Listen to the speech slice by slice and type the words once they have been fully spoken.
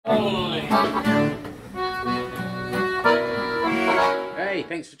Hey,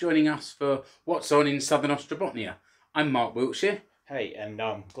 thanks for joining us for What's On in Southern Ostrobothnia. I'm Mark Wiltshire. Hey, and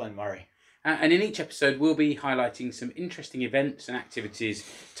I'm Glenn Murray. And in each episode we'll be highlighting some interesting events and activities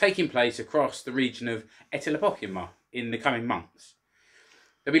taking place across the region of Etelä-Pohjanmaa in the coming months.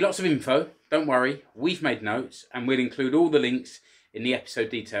 There'll be lots of info, don't worry, we've made notes and we'll include all the links in the episode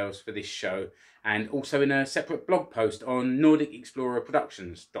details for this show and also in a separate blog post on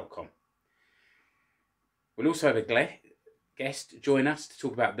NordicExplorerProductions.com. We'll also have a guest join us to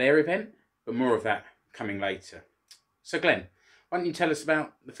talk about their event, but more of that coming later. So Glenn, why don't you tell us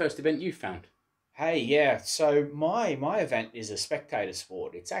about the first event you found? Hey, yeah, so my event is a spectator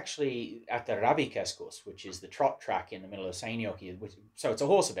sport. It's actually at the Ravikeskus, which is the trot track in the middle of Seinäjoki. So it's a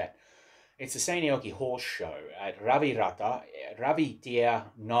horse event. It's the Seinäjoki Horse Show at Ravitie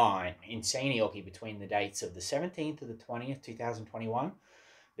 9 in Seinäjoki between the dates of the 17th to the 20th, 2021.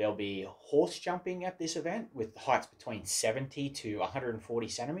 There'll be horse jumping at this event with heights between 70 to 140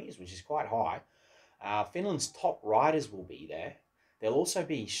 centimetres, which is quite high. Finland's top riders will be there. There'll also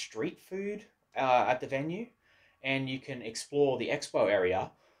be street food at the venue, and you can explore the expo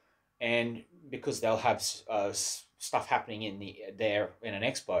area, and because they'll have stuff happening there in an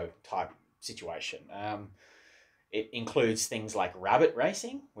expo type situation. It includes things like rabbit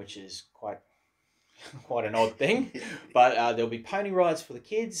racing, which is quite an odd thing, but there'll be pony rides for the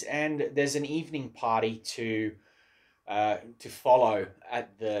kids, and there's an evening party to follow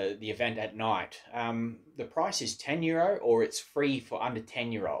at the event at night. The price is €10 or it's free for under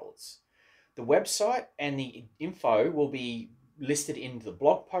 10-year-olds. The website and the info will be listed in the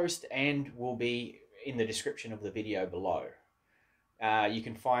blog post and will be in the description of the video below. You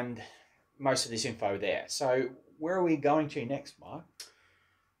can find most of this info there. So where are we going to next, Mark?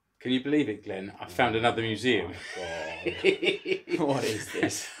 Can you believe it, Glenn? I found another museum. Oh, God. What is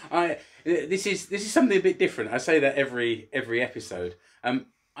this? This is something a bit different. I say that every episode.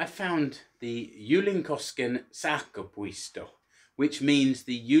 I found the Julinkosken Sähköpuisto, which means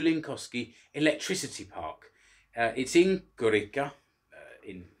the Julinkoski Electricity Park. It's in Kurikka,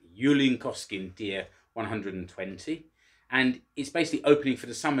 in Julinkosken Tie 120, and it's basically opening for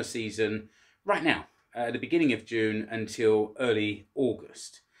the summer season right now, at the beginning of June until early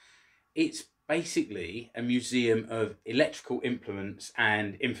August. It's basically a museum of electrical implements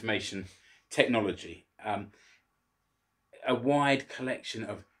and information technology. A wide collection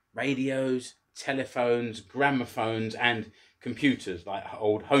of radios, telephones, gramophones and computers, like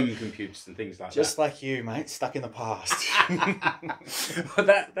old home computers and things like that. Just like you, mate, stuck in the past. Well,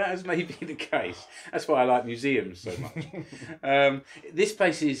 that has maybe the case. That's why I like museums so much. This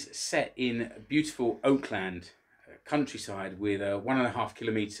place is set in beautiful Oakland countryside with a 1.5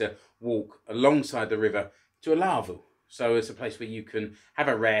 kilometre walk alongside the river to a Laavu. So it's a place where you can have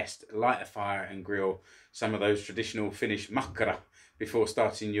a rest, light a fire and grill some of those traditional Finnish makkara before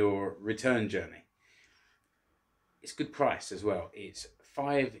starting your return journey. It's good price as well. It's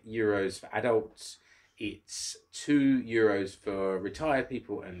 €5 for adults, it's €2 for retired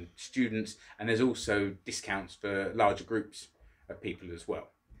people and students, and there's also discounts for larger groups of people as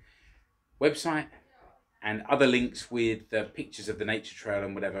well. Website and other links with the pictures of the nature trail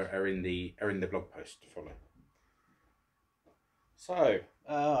and whatever are in the blog post to follow. So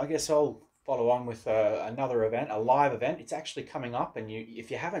I guess I'll follow on with another event, a live event. It's actually coming up, and if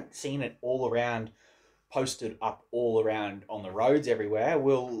you haven't seen it all around, posted up all around on the roads everywhere,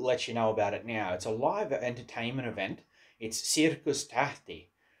 we'll let you know about it now. It's a live entertainment event. It's Sirkus Tähti,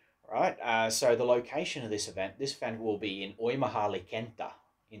 right? So the location of this event will be in Uimahalli Kenttä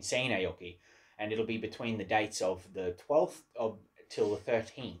in Seinäjoki, and it'll be between the dates of the 12th till the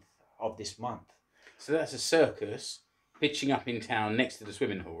 13th of this month. So that's a circus pitching up in town next to the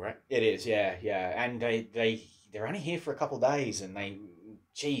swimming hall, right? It is, yeah. And they're only here for a couple of days, and they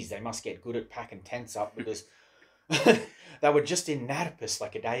must get good at packing tents up, because they were just in Natopus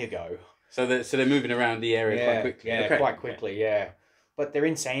like a day ago. So they're moving around the area quite quickly. Yeah, okay. Quite quickly, yeah. But they're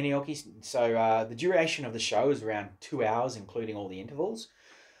in Seinäjoki, so the duration of the show is around 2 hours, including all the intervals.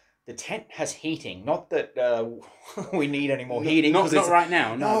 The tent has heating. Not that we need any more heating. Not right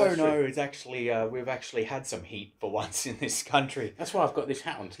now. No. It's actually we've actually had some heat for once in this country. That's why I've got this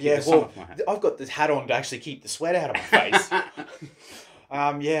hat on to keep the sun off my hat. I've got this hat on to actually keep the sweat out of my face.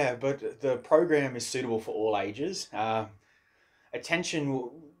 But the program is suitable for all ages.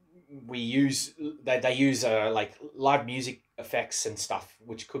 Attention, they use like live music effects and stuff,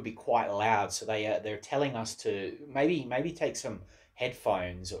 which could be quite loud. So they're telling us to maybe take some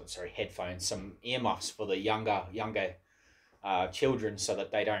some earmuffs for the younger children, so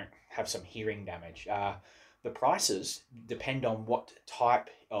that they don't have some hearing damage. The prices depend on what type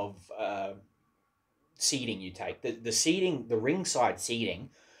of seating you take. The seating, the ringside seating,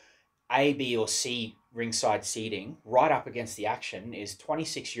 A, B, or C ringside seating, right up against the action, is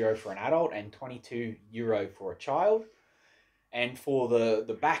 €26 for an adult and €22 for a child. And for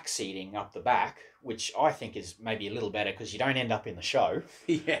the back seating up the back, which I think is maybe a little better because you don't end up in the show,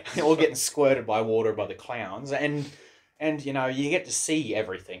 or getting squirted by water by the clowns, and you know, you get to see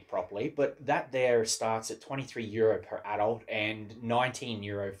everything properly. But that there starts at €23 per adult and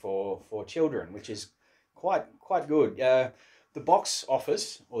 €19 for children, which is quite good. The box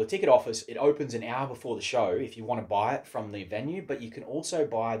office, or the ticket office, it opens an hour before the show if you want to buy it from the venue, but you can also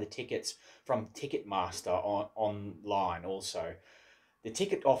buy the tickets from Ticketmaster online also. The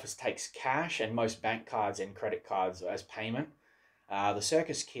ticket office takes cash and most bank cards and credit cards as payment. The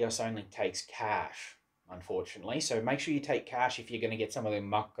Sirkus kiosk only takes cash, unfortunately, so make sure you take cash if you're going to get some of the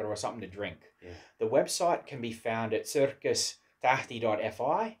makka or something to drink. Yeah. The website can be found at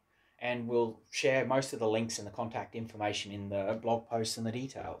sirkustähti.fi, and we'll share most of the links and the contact information in the blog posts and the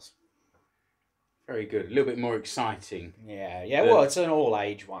details. Very good. A little bit more exciting. Yeah. Well, it's an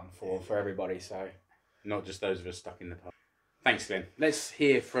all-age one for everybody, so... Not just those of us stuck in the pub. Thanks, Glenn. Let's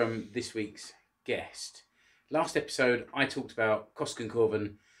hear from this week's guest. Last episode, I talked about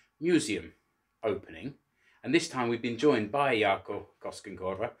Koskenkorvan Museum opening, and this time we've been joined by Jaakko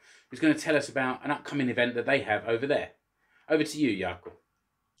Koskenkorva, who's going to tell us about an upcoming event that they have over there. Over to you, Jaakko.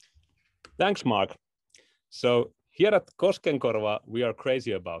 Thanks, Mark. So here at Koskenkorva, we are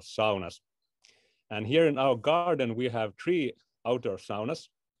crazy about saunas. And here in our garden, we have 3 outdoor saunas.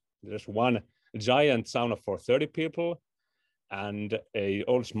 There's one giant sauna for 30 people and a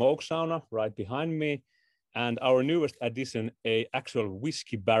old smoke sauna right behind me. And our newest addition, a actual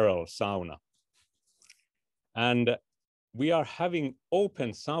whiskey barrel sauna. And we are having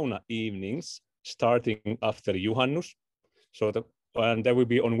open sauna evenings starting after Juhannus. And that will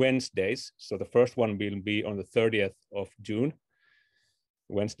be on Wednesdays. So the first one will be on the 30th of June,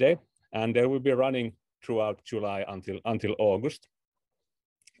 Wednesday. And they will be running throughout July until August.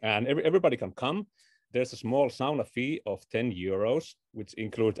 And everybody can come. There's a small sauna fee of €10, which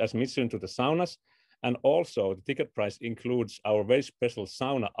includes admission to the saunas. And also the ticket price includes our very special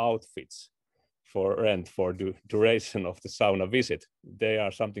sauna outfits for rent for the duration of the sauna visit. They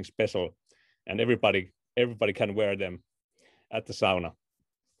are something special, and everybody can wear them at the sauna.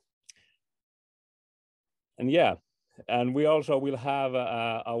 And yeah, and we also will have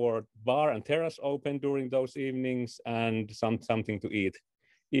our bar and terrace open during those evenings, and something to eat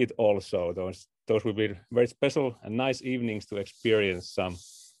also. Those will be very special and nice evenings to experience some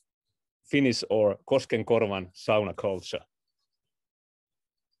Finnish or Koskenkorvan sauna culture.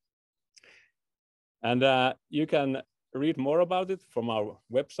 And you can read more about it from our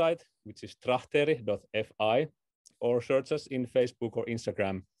website, which is trahteeri.fi, or search us in Facebook or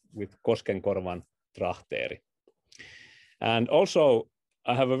Instagram with Koskenkorvan Trahteeri. And also,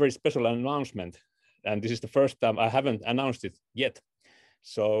 I have a very special announcement, and this is the first time I haven't announced it yet.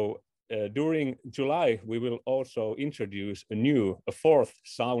 So during July, we will also introduce a 4th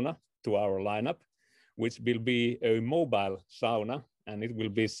sauna to our lineup, which will be a mobile sauna, and it will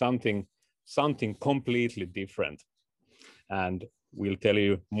be something completely different. And we'll tell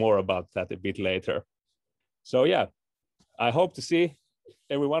you more about that a bit later. So yeah, I hope to see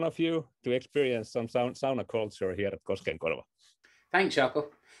every one of you to experience some sauna culture here at Koskenkorva. Thanks, Jaakko.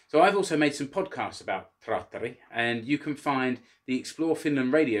 So I've also made some podcasts about Trahteeri, and you can find the Explore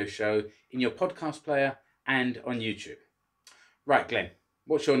Finland radio show in your podcast player and on YouTube. Right, Glenn,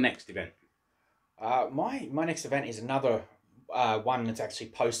 what's your next event? My next event is another one that's actually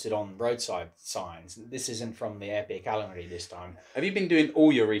posted on roadside signs. This isn't from the Epic Gallery this time. Have you been doing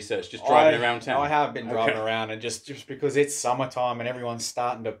all your research just driving around town? I have been driving around, and just because it's summertime and everyone's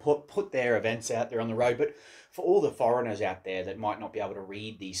starting to put their events out there on the road. But for all the foreigners out there that might not be able to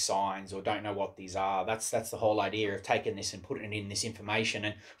read these signs or don't know what these are, that's the whole idea of taking this and putting it in this information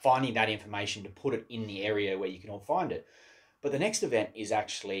and finding that information to put it in the area where you can all find it. But the next event is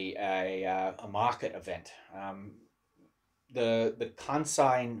actually a market event. The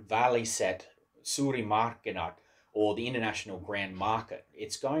Kansain Valley set Suuri Markkinat, or the International Grand Market.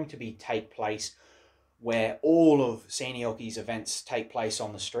 It's going to take place where all of Seinäjoki's events take place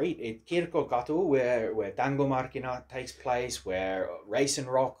on the street. At Kirkkokatu, where Tango Markkinat takes place, where Race and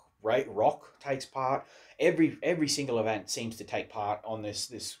Rock takes part. Every single event seems to take part on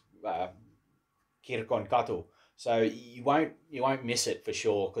this Kirkkonkatu. So you won't miss it for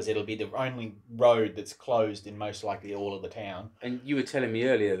sure, because it'll be the only road that's closed in most likely all of the town. And you were telling me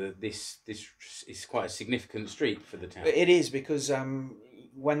earlier that this is quite a significant street for the town. It is, because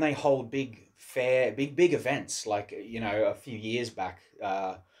when they hold big big events. Like, a few years back,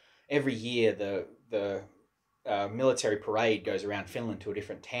 every year the military parade goes around Finland to a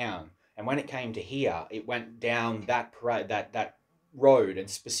different town. And when it came to here, it went down that parade, that road, and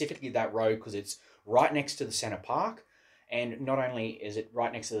specifically that road because it's right next to the Centre Park. And not only is it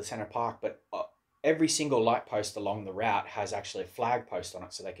right next to the Centre Park, but every single light post along the route has actually a flag post on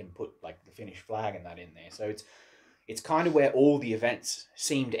it, so they can put like the Finnish flag and that in there. So it's kind of where all the events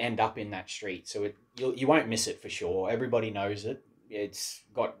seem to end up in that street. So you won't miss it for sure. Everybody knows it. It's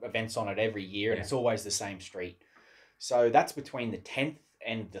got events on it every year, and it's always the same street. So that's between the 10th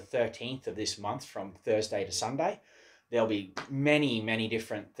and the 13th of this month, from Thursday to Sunday. There'll be many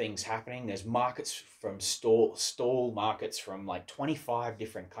different things happening. There's markets from stall markets from like 25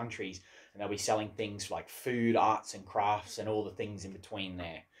 different countries, and they'll be selling things like food, arts and crafts, and all the things in between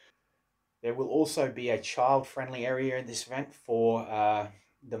there. There will also be a child-friendly area in this event for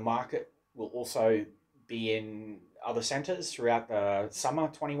the market. Will also be in other centres throughout the summer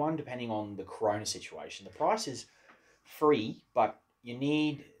 21, depending on the corona situation. The price is free, but you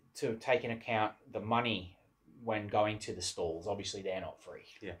need to take into account the money when going to the stalls. Obviously, they're not free.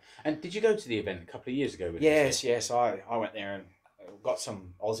 Yeah. And did you go to the event a couple of years ago? Yes. I went there and got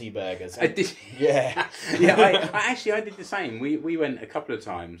some Aussie burgers. I did. Yeah. Yeah, I did the same. We went a couple of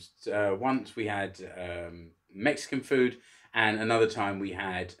times. Once we had Mexican food, and another time we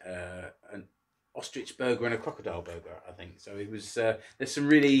had an ostrich burger and a crocodile burger, I think. So it was, there's some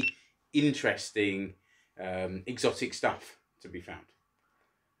really interesting exotic stuff to be found.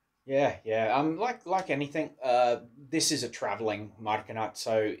 Yeah. Like anything, this is a traveling markenat,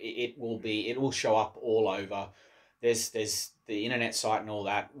 so it will show up all over. There's the internet site and all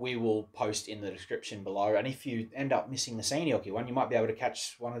that. We will post in the description below. And if you end up missing the Seinäjoki one, you might be able to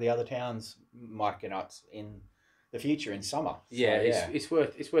catch one of the other towns' markenats in the future in summer. So, it's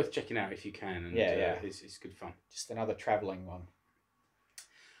worth checking out if you can. And, it's good fun. Just another traveling one.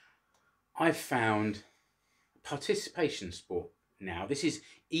 I've found participation sport now. This is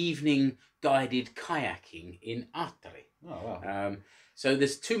evening guided kayaking in Ähtäri. Oh, wow. So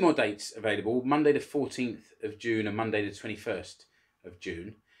there's 2 more dates available, Monday the 14th of June and Monday the 21st of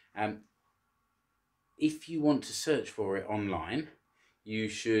June. If you want to search for it online, you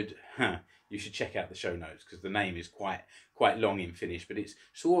should check out the show notes, because the name is quite long in Finnish, but it's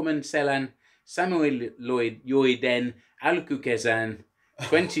Suomen Selän Samoiloiden Alkukesän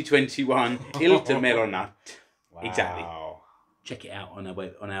 2021 Iltamelonat. Wow. Exactly. Check it out on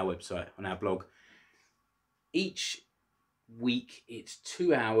our website, on our blog. Each week it's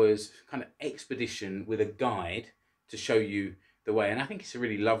 2 hours kind of expedition with a guide to show you the way, and I think it's a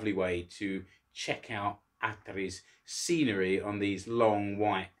really lovely way to check out Ähtäri's scenery on these long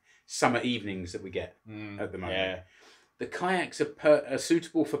white summer evenings that we get at the moment. Yeah. The kayaks are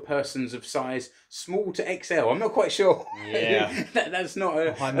suitable for persons of size small to XL. I'm not quite sure. Yeah. that's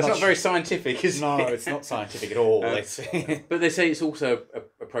not very scientific, is it? No, it's not scientific at all. But they say it's also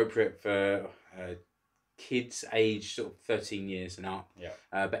appropriate for kids aged sort of 13 years and up. Yeah.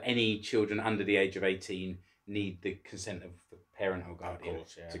 But any children under the age of 18 need the consent of the parent or guardian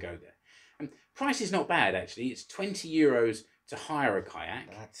to go there. And price is not bad, actually. It's €20 to hire a kayak.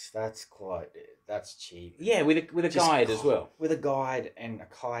 That's cheap. Yeah, with a guide as well. With a guide and a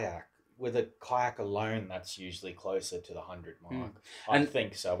kayak. With a kayak alone, that's usually closer to the 100 mark. I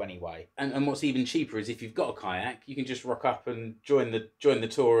think so, anyway. And what's even cheaper is if you've got a kayak, you can just rock up and join the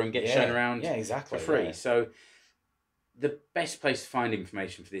tour and get shown around for free. Yeah. So the best place to find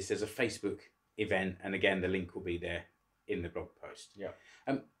information for this, there's a Facebook event, and again, the link will be there in the blog post. Yeah.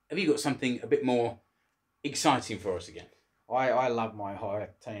 Have you got something a bit more exciting for us again? I love my high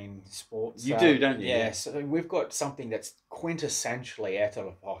octane sports. You do, don't you? Yeah, so we've got something that's quintessentially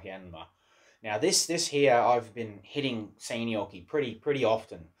Etelä-Pohjanmaa. Now this here, I've been hitting Seinäjoki pretty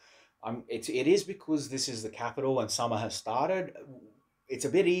often. It is because this is the capital and summer has started. It's a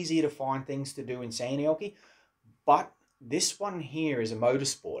bit easier to find things to do in Seinäjoki, but this one here is a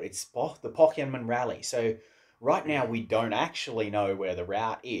motorsport. It's the Pohjanmaa Rally. So right now, we don't actually know where the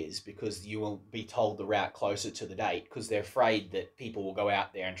route is, because you will be told the route closer to the date, because they're afraid that people will go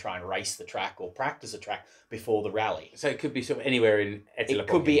out there and try and race the track or practice the track before the rally. So it could be sort of anywhere in Etelä-Pohjanmaa. It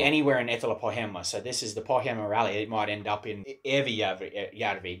could be anywhere in Etelä-Pohjanmaa. So this is the Pohjanmaa Rally. It might end up in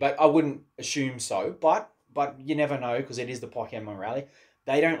Järvi, but I wouldn't assume so. But you never know, because it is the Pohjanmaa Rally.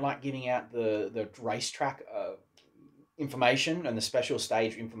 They don't like giving out the racetrack information and the special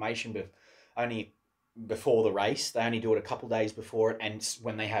stage information, but only before the race. They only do it a couple days before it, and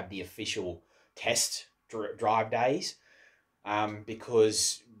when they have the official test drive days,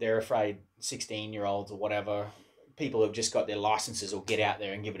 because they're afraid 16-year-olds or whatever, people have just got their licenses will get out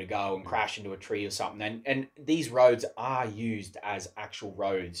there and give it a go and crash into a tree or something. And these roads are used as actual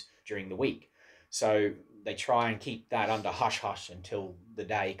roads during the week. So they try and keep that under hush-hush until the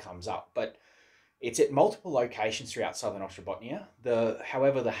day comes up. But it's at multiple locations throughout Southern Ostrobothnia.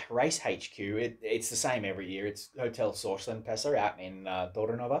 However, the race HQ, it's the same every year. It's Hotel Sorsenpesser out in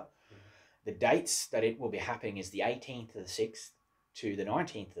Dornova. The dates that it will be happening is the 18th of the 6th to the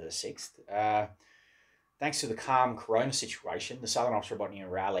 19th of the 6th. Thanks to the calm corona situation, the Southern Ostrobothnia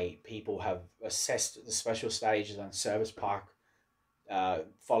Rally, people have assessed the special stages and service park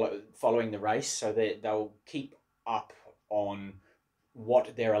following the race, so that they'll keep up on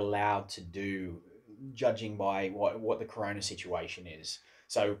what they're allowed to do, judging by what the corona situation is.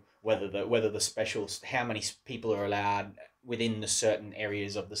 So whether the specials, how many people are allowed within the certain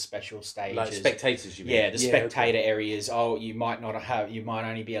areas of the special stages, like spectators, you mean? Yeah, the spectator areas. Oh, you might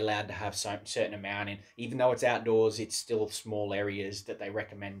only be allowed to have some certain amount, and even though it's outdoors, it's still small areas that they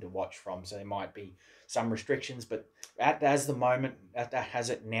recommend to watch from. So there might be some restrictions, but as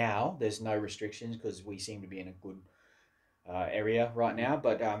it now, there's no restrictions because we seem to be in a good area right now.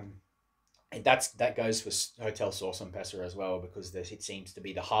 But that goes for Hotel Sorsenpesser as well, because it seems to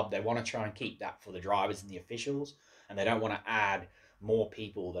be the hub. They want to try and keep that for the drivers and the officials, and they don't want to add more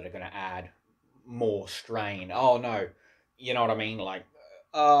people that are going to add more strain. Oh no, you know what I mean? Like,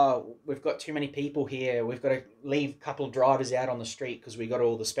 we've got too many people here. We've got to leave a couple of drivers out on the street because we got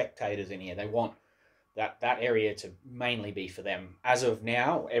all the spectators in here. They want that area to mainly be for them. As of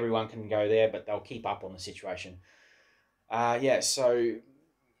now, everyone can go there, but they'll keep up on the situation. So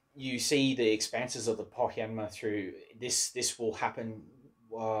you see the expanses of the Pohjanmaa through this. This will happen.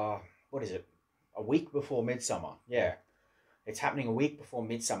 What is it? A week before Midsummer. Yeah, it's happening a week before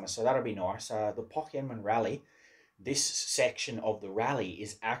Midsummer, so that'll be nice. The Pohjanmaa Rally. This section of the rally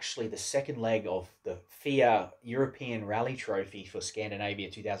is actually the second leg of the FIA European Rally Trophy for Scandinavia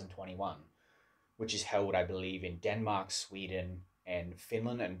 2021, which is held, I believe, in Denmark, Sweden, and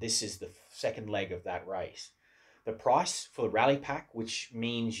Finland, and this is the second leg of that race. The price for the rally pack, which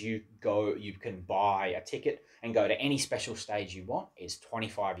means you can buy a ticket and go to any special stage you want, is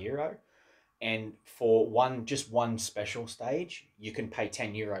 €25. And for just one special stage, you can pay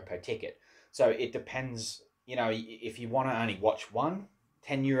 €10 per ticket. So it depends, if you want to only watch one,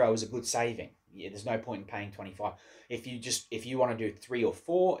 €10 is a good saving. Yeah, there's no point in paying 25. If you want to do 3 or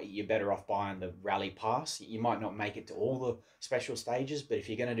 4, you're better off buying the rally pass. You might not make it to all the special stages, but if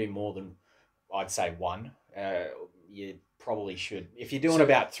you're going to do more than, I'd say, one, you probably should. If you're doing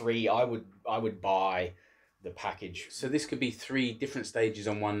about 3, I would buy the package. So this could be 3 different stages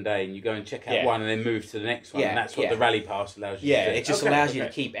on one day, and you go and check out one and then move to the next one. And that's what the rally pass allows you to do. It just allows you to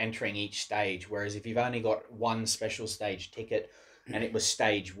keep entering each stage. Whereas if you've only got one special stage ticket and it was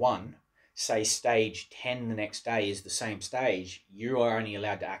stage 1, say stage 10 the next day is the same stage, you are only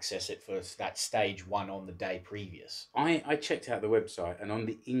allowed to access it for that stage 1 on the day previous. I checked out the website, and on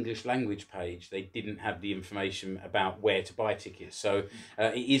the English language page, they didn't have the information about where to buy tickets. So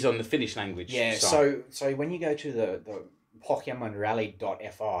it is on the Finnish language site. So when you go to the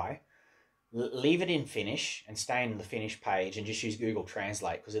pohjanmaarally.fi, leave it in Finnish and stay in the Finnish page and just use Google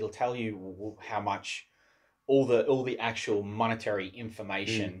Translate, because it'll tell you how much all the actual monetary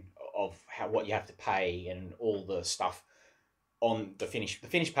information of what you have to pay and all the stuff on the Finnish. The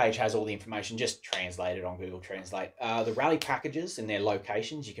Finnish page has all the information, just translated on Google Translate. The rally packages and their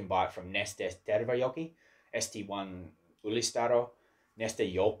locations, you can buy it from Neste Tervajoki, ST1 Ylistaro,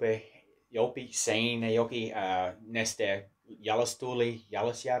 Neste Jopi Seinäjoki, Neste Jalostuli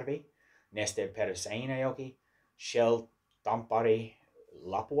Jalasjärvi, Neste Seinäjoki, Shell Tampari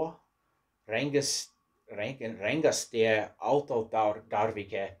Lapua, Rengastie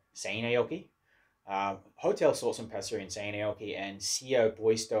Autotarvike Seinäjoki, Hotel Sorsenpesser in Seinäjoki, and Sio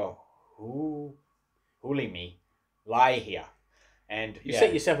Puisto Hulimi Laihia. And you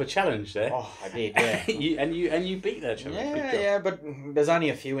set yourself a challenge there. Oh, I did, yeah. you beat that challenge. Yeah, but there's only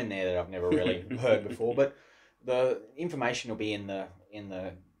a few in there that I've never really heard before. But the information will be in the.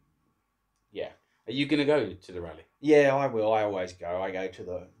 Are you going to go to the rally? Yeah, I will. I always go. I go to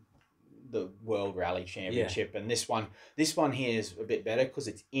the World Rally Championship, and this one here is a bit better because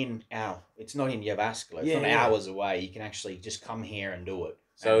it's not in Jyväskylä. It's hours away. You can actually just come here and do it.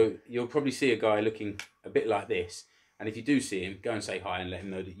 So you'll probably see a guy looking a bit like this, and if you do see him, go and say hi and let him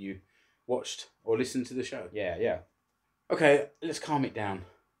know that you watched or listened to the show. Yeah. Okay, let's calm it down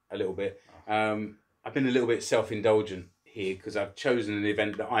a little bit. I've been a little bit self-indulgent here because I've chosen an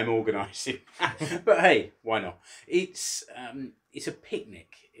event that I'm organising. But hey, why not? It's a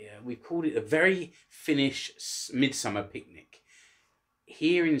picnic. We've called it a very Finnish midsummer picnic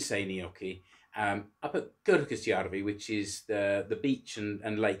here in Seinäjoki, up at Kurikka, which is the beach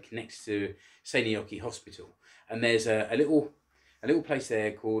and lake next to Seinäjoki Hospital. And there's a little place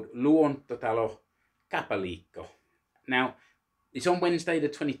there called Luontotalo Kapaliikko. Now, it's on Wednesday, the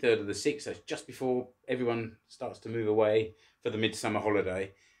 23rd of the 6th, so it's just before everyone starts to move away for the midsummer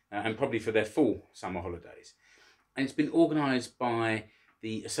holiday, and probably for their full summer holidays. And it's been organised by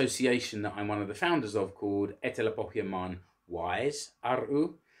the association that I'm one of the founders of, called Etelä-Pohjanmaan WIISE ry,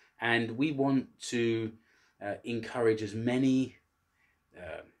 and we want to encourage as many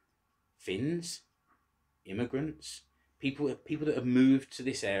Finns, immigrants, people that have moved to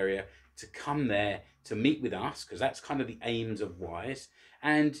this area to come there to meet with us, because that's kind of the aims of WIISE,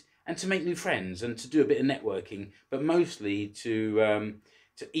 and to make new friends and to do a bit of networking, but mostly to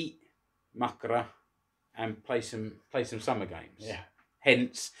eat makkara and play some summer games. Yeah.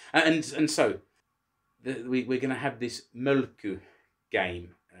 Hence, and so we're going to have this mölkky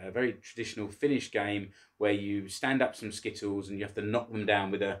game, a very traditional Finnish game where you stand up some skittles and you have to knock them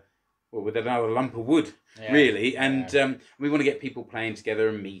down with another lump of wood, really. And we want to get people playing together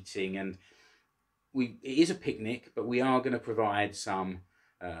and meeting. And it is a picnic, but we are going to provide some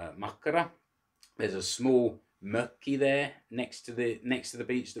makkara. There's a small mökki there next to the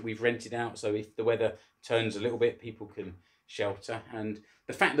beach that we've rented out. So if the weather turns a little bit, people can shelter. And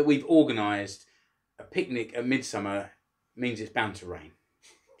the fact that we've organised a picnic at midsummer means it's bound to rain.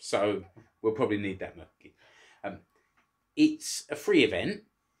 So we'll probably need that mökki. It's a free event.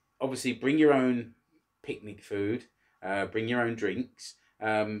 Obviously, bring your own picnic food, bring your own drinks,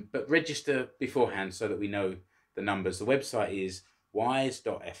 but register beforehand so that we know the numbers. The website is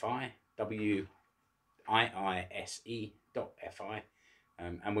wiise.fi, wiise.fi,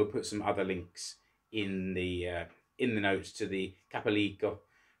 and we'll put some other links in the notes to the Kapaliikko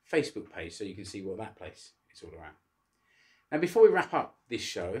Facebook page so you can see what that place is all around. Now, before we wrap up this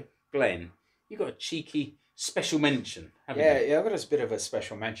show, Glenn, you got a cheeky special mention, haven't you? Yeah, I've got a bit of a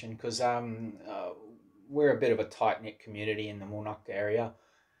special mention because we're a bit of a tight-knit community in the Munakka area.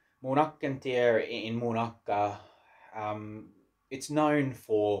 Munakkentie in Munakka, it's known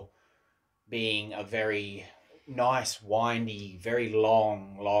for being a very nice, windy, very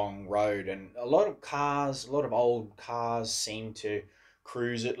long road, and a lot of old cars seem to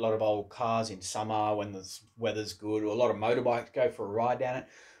cruise it. A lot of old cars in summer when the weather's good, or a lot of motorbikes go for a ride down it.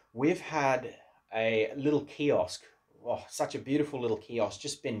 We've had a little kiosk, such a beautiful little kiosk,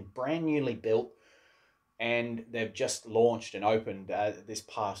 just been brand newly built, and they've just launched and opened this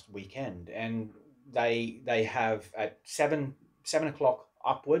past weekend, and they have at 7 o'clock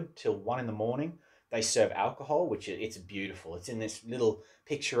upward till 1 in the morning. They serve alcohol, which it's beautiful. It's in this little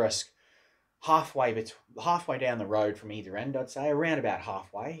picturesque halfway down the road from either end, I'd say, around about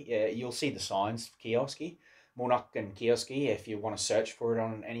halfway. You'll see the signs, kioski, Munakkan kioski, if you want to search for it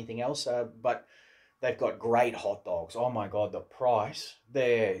on anything else. But they've got great hot dogs. Oh my God, the price,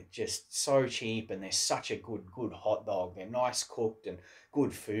 they're just so cheap, and they're such a good hot dog. They're nice cooked and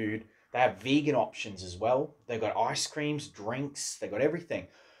good food. They have vegan options as well. They've got ice creams, drinks, they've got everything.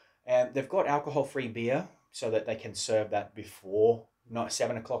 And they've got alcohol-free beer so that they can serve that before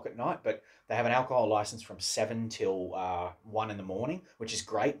 7 o'clock at night, but they have an alcohol license from 7 till 1 in the morning, which is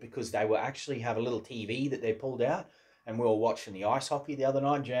great because they will actually have a little TV that they pulled out, and we were watching the ice hockey the other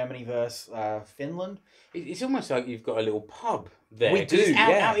night, Germany versus Finland. It's almost like you've got a little pub there. We do,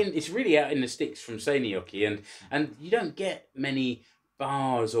 it's really out in the sticks from Seinäjoki, and you don't get many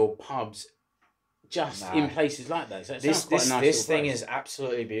bars or pubs just in places like that. So it sounds quite a nice this little thing place. is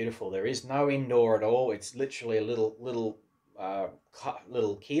absolutely beautiful. There is no indoor at all. It's literally a little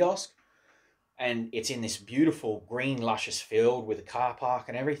kiosk, and it's in this beautiful green luscious field with a car park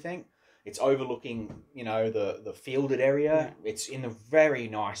and everything. It's overlooking, the fielded area. Yeah. It's in a very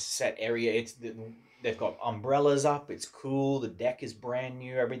nice set area. They've got umbrellas up. It's cool. The deck is brand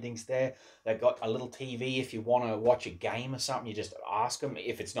new. Everything's there. They've got a little TV if you want to watch a game or something. You just ask them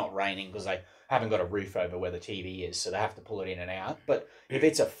if it's not raining, because they haven't got a roof over where the TV is, so they have to pull it in and out. But if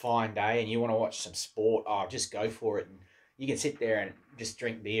it's a fine day and you want to watch some sport, just go for it. And you can sit there and just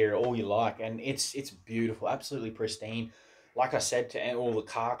drink beer all you like, and it's beautiful, absolutely pristine. Like I said to all the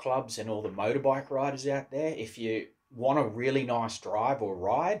car clubs and all the motorbike riders out there, if you want a really nice drive or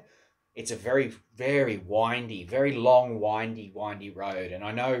ride, it's a very, very windy, very long, windy road. And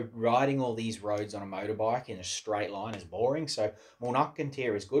I know riding all these roads on a motorbike in a straight line is boring, so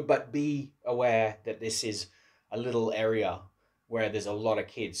Munakkentie is good, but be aware that this is a little area where there's a lot of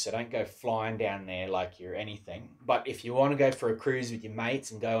kids, so don't go flying down there like you're anything. But if you want to go for a cruise with your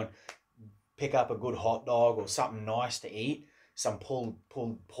mates and go and pick up a good hot dog or something nice to eat, some pulled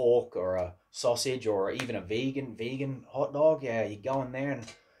pork or a sausage or even a vegan hot dog, you go in there and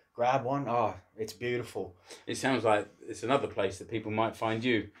grab one. Oh, it's beautiful. It sounds like it's another place that people might find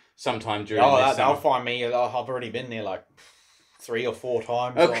you sometime during Oh, this they'll summer. find me. I've already been there like 3 or 4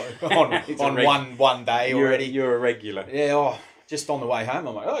 times Okay. on one day already. You're a regular. Yeah, oh, just on the way home,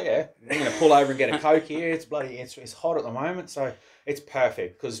 I'm like, oh yeah, I'm going to pull over and get a Coke here. It's hot at the moment, so it's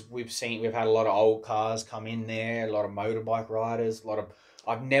perfect because we've had a lot of old cars come in there, a lot of motorbike riders,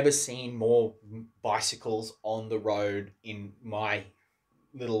 I've never seen more bicycles on the road in my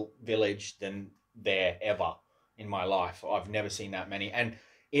little village than there ever in my life. I've never seen that many, and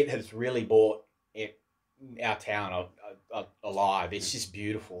it has really brought our town alive. It's just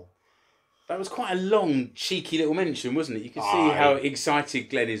beautiful. That was quite a long, cheeky little mention, wasn't it? You can see how excited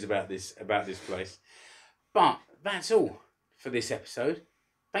Glenn is about this place. But that's all for this episode.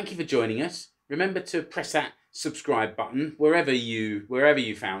 Thank you for joining us. Remember to press that subscribe button wherever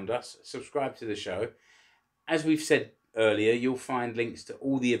you found us. Subscribe to the show. As we've said earlier, you'll find links to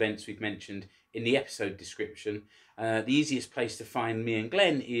all the events we've mentioned in the episode description. The easiest place to find me and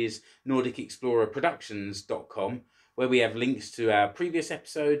Glenn is NordicExplorerProductions.com, where we have links to our previous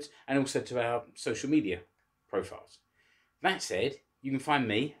episodes and also to our social media profiles. That said, you can find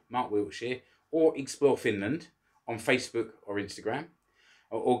me, Mark Wiltshire, or Explore Finland on Facebook or Instagram,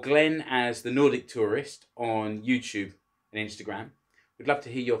 or Glenn as the Nordic Tourist on YouTube and Instagram. We'd love to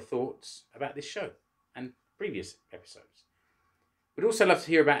hear your thoughts about this show and previous episodes. We'd also love to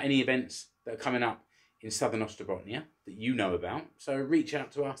hear about any events that are coming up in Southern Ostrobothnia that you know about, so reach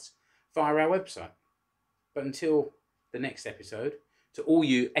out to us via our website. But until the next episode, to all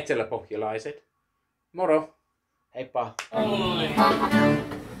you Etelä-Pohjalaiset, moro! Heippa!